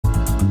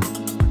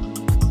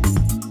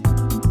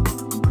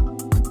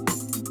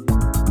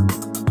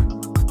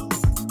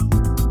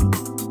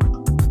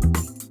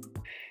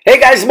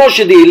Guys,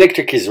 Moshe the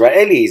Electric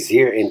Israeli is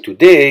here, and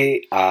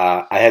today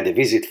I had a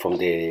visit from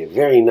the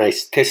very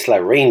nice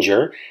Tesla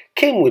Ranger.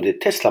 Came with the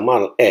Tesla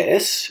Model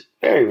S,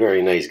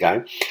 very nice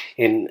guy,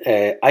 and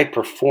he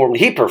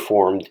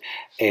performed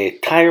a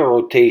tire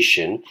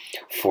rotation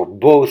for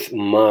both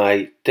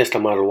my Tesla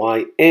Model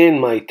Y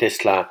and my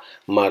Tesla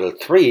Model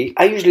 3.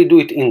 I usually do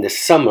it in the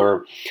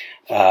summer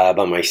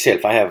by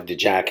myself. I have the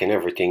jack and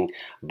everything,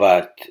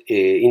 but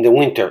in the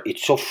winter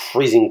it's so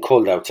freezing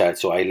cold outside,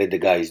 so I let the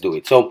guys do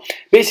it. So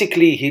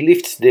basically he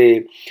lifts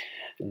the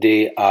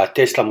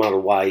Tesla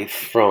Model Y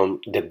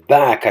from the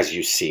back, as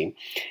you see,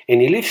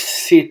 and he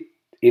lifts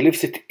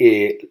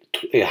it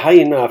high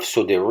enough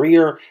so the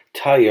rear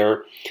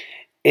tire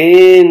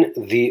and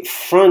the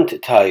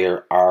front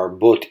tire are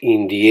both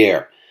in the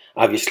air.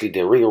 Obviously,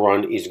 the rear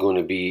one is going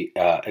to be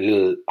a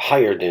little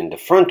higher than the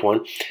front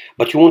one,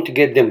 but you want to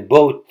get them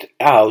both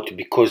out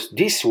because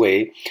this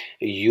way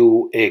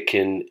you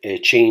can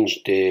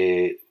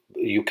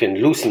you can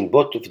loosen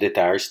both of the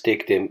tires,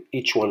 take them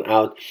each one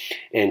out,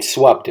 and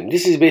swap them.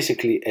 This is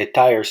basically a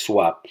tire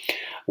swap,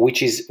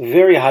 which is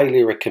very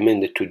highly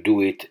recommended to do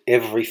it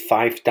every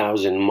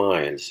 5,000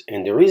 miles.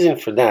 And the reason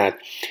for that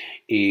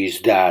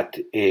is that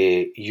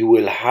you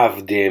will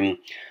have them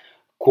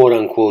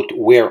quote-unquote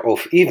wear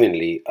off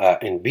evenly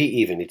and be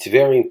even. It's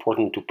very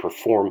important to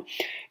perform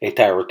a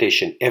tire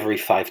rotation every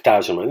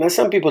 5,000 miles. Now,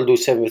 some people do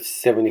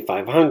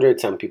 7,500,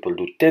 some people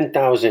do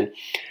 10,000.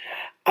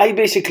 I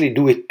basically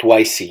do it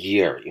twice a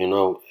year. You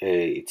know,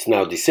 it's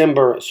now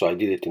December, so I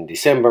did it in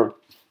December.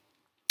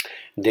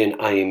 Then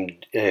I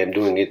am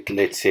doing it,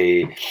 let's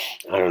say,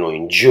 I don't know,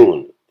 in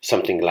June,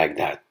 something like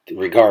that,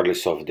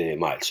 regardless of the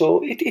mile.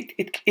 So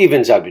it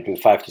evens out between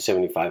 5 to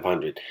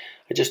 7,500.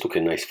 I just took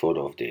a nice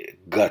photo of the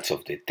guts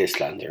of the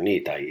Tesla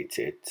underneath.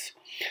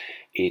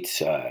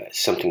 It's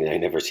something that I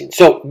never seen.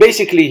 So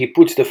basically, he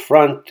puts the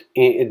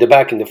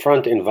back in the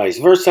front, and vice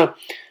versa.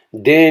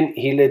 Then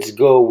he lets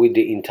go with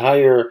the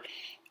entire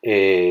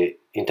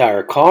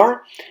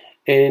car,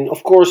 and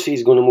of course,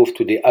 he's going to move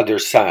to the other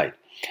side.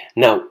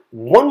 Now,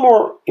 one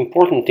more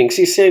important thing.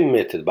 See, same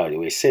method, by the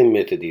way. Same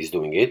method he's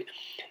doing it.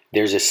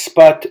 There's a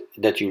spot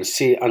that you'll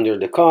see under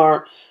the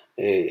car.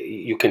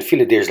 You can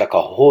feel it. There's like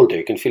a hole there.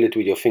 You can feel it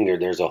with your finger.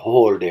 There's a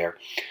hole there,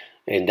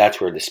 and that's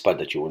where the spot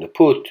that you want to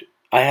put.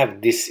 I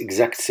have this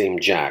exact same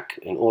jack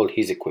and all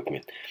his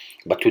equipment,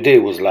 but today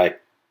was like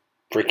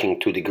freaking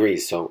 2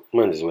 degrees, so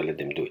might as well let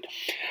them do it.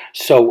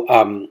 So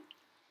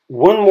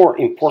one more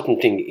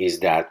important thing is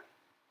that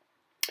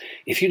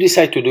if you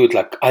decide to do it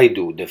like I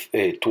do,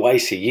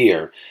 twice a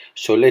year,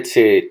 so let's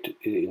say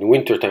in the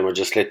winter time I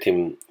just let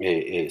him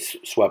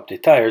swap the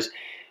tires.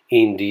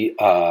 In the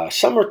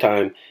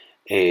summertime,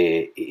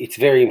 it's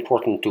very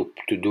important to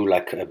do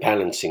like a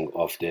balancing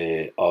of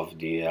the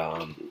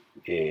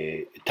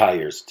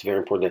tires. It's very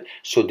important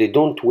so they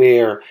don't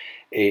wear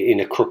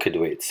in a crooked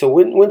way. So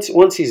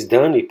once he's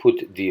done, he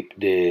put the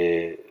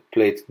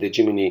plate, the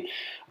Jiminy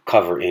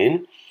cover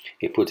in.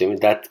 He puts them in.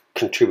 That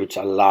contributes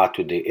a lot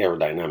to the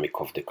aerodynamic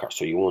of the car.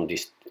 So you want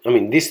this. I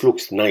mean, this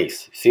looks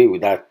nice. See,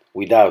 without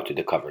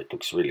the cover, it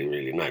looks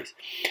really nice.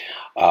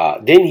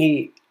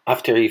 Then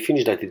after he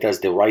finished that, he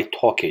does the right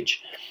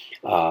torquage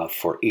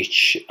for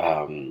each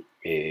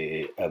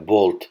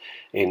bolt,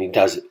 and he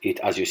does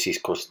it as you see,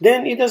 of course.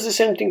 Then he does the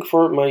same thing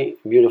for my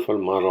beautiful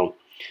Model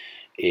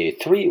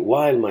 3,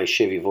 while my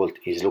Chevy Volt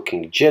is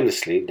looking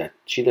jealously that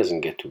she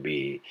doesn't get to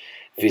be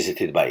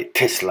visited by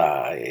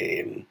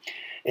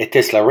a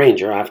Tesla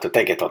Ranger. I have to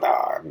take it to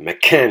the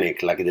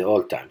mechanic like the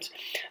old times.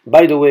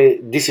 By the way,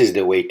 this is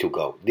the way to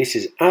go. This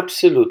is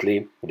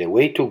absolutely the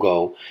way to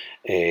go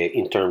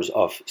in terms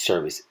of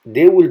service.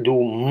 They will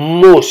do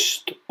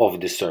most of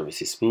the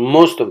services.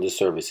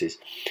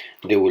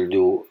 They will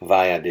do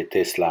via the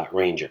Tesla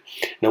Ranger.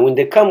 Now, when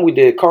they come with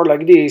a car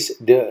like this,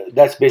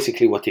 that's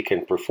basically what he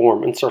can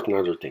perform and certain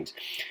other things.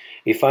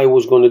 If I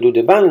was going to do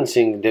the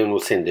balancing, then we'll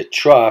send the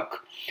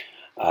truck.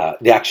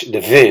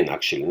 The van,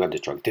 actually, not the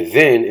truck, the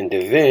van, and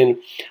the van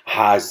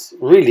has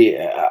really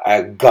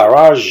a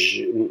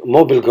garage,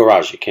 mobile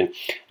garage. You can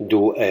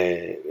do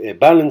a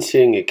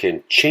balancing, you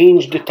can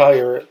change the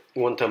tire.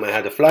 One time I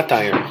had a flat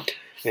tire,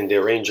 and the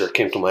Ranger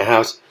came to my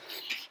house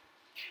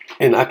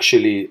and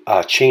actually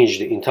changed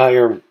the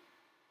entire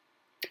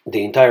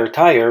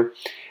tire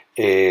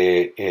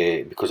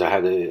because I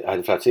had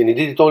a flat, and he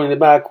did it all in the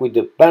back with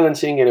the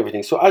balancing and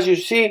everything. So as you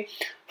see,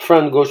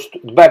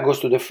 the back goes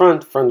to the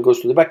front goes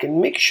to the back,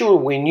 and make sure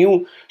when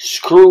you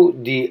screw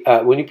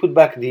when you put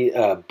back the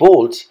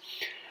bolts,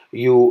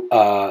 you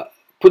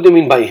put them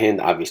in by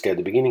hand, obviously at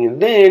the beginning, and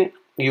then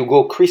you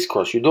go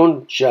crisscross. You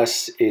don't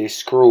just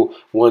screw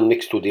one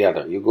next to the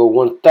other. You go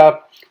one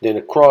top, then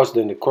across,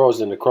 then across,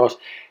 then across.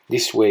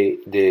 This way,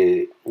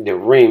 the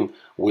rim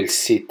will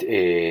sit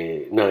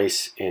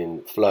nice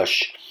and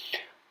flush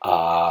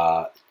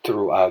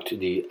throughout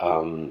the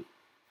on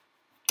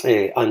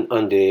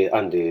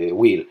the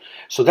wheel.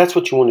 So that's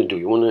what you want to do.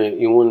 You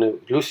want to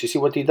loose. You see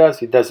what he does?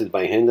 He does it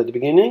by hand at the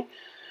beginning,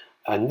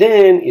 and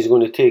then he's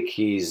going to take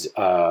his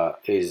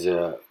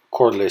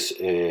cordless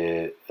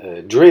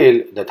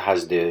drill that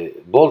has the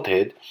bolt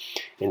head,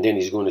 and then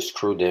he's going to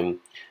screw them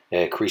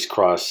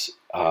crisscross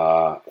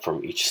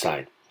from each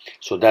side.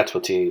 So that's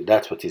what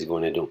he's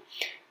going to do,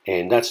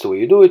 and that's the way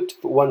you do it,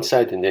 one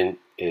side and then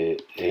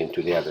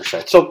into the other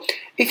side. So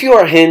if you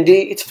are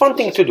handy, it's a fun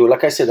thing to do.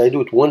 Like I said, I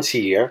do it once a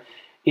year.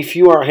 If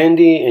you are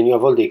handy and you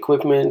have all the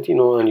equipment, you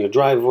know, on your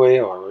driveway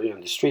or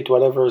on the street,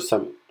 whatever,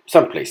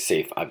 someplace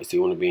safe. Obviously,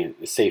 you want to be in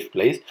a safe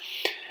place.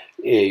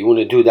 You want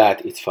to do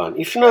that. It's fun.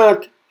 If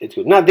not, it's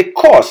good. Now the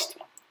cost.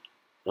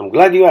 I'm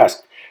glad you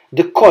asked.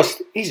 The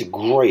cost is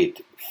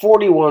great.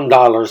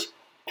 $41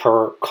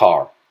 per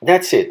car.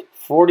 That's it.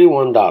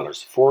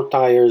 $41. 4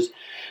 tires,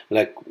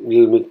 like a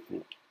little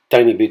bit,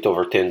 tiny bit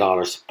over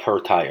 $10 per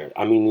tire.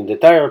 I mean, in the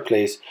tire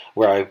place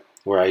where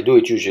I do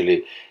it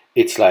usually,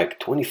 it's like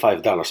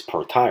 $25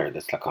 per tire.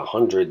 That's like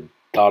 $100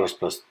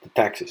 plus the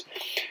taxes.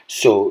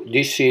 So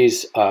this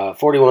is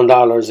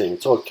 $41, and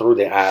it's all through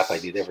the app. I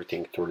did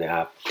everything through the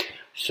app.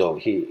 So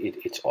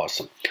it's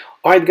awesome.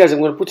 All right, guys, I'm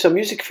going to put some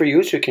music for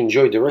you so you can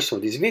enjoy the rest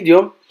of this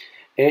video.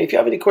 And if you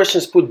have any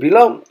questions, put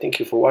below. Thank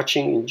you for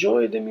watching.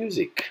 Enjoy the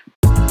music.